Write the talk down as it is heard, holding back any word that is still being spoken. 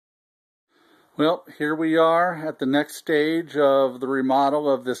Well, here we are at the next stage of the remodel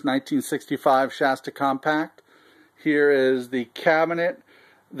of this 1965 Shasta Compact. Here is the cabinet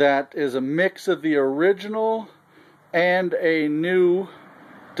that is a mix of the original and a new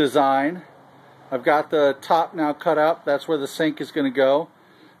design. I've got the top now cut up. That's where the sink is going to go.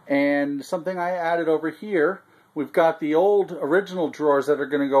 And something I added over here, we've got the old original drawers that are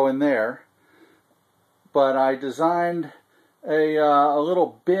going to go in there. But I designed a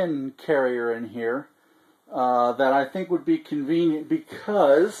little bin carrier in here that I think would be convenient,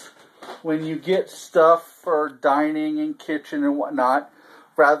 because when you get stuff for dining and kitchen and whatnot,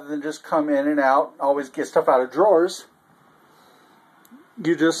 rather than just come in and out, always get stuff out of drawers,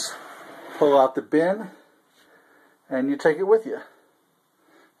 you just pull out the bin and you take it with you.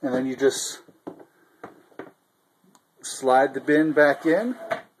 And then you just slide the bin back in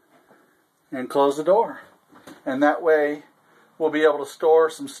and close the door. And that way we'll be able to store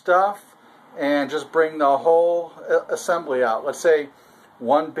some stuff and just bring the whole assembly out. Let's say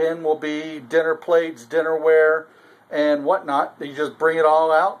one bin will be dinner plates, dinnerware, and whatnot. You just bring it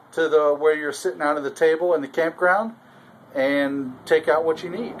all out to the where you're sitting out at the table in the campground and take out what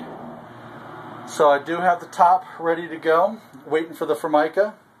you need. So I do have the top ready to go, waiting for the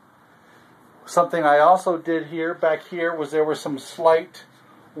Formica. Something I also did here, back here, was there were some slight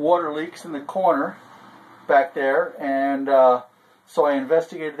water leaks in the corner back there, and so I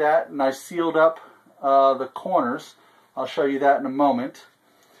investigated that and I sealed up the corners. I'll show you that in a moment.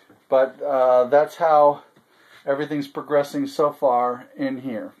 But that's how everything's progressing so far in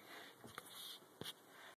here.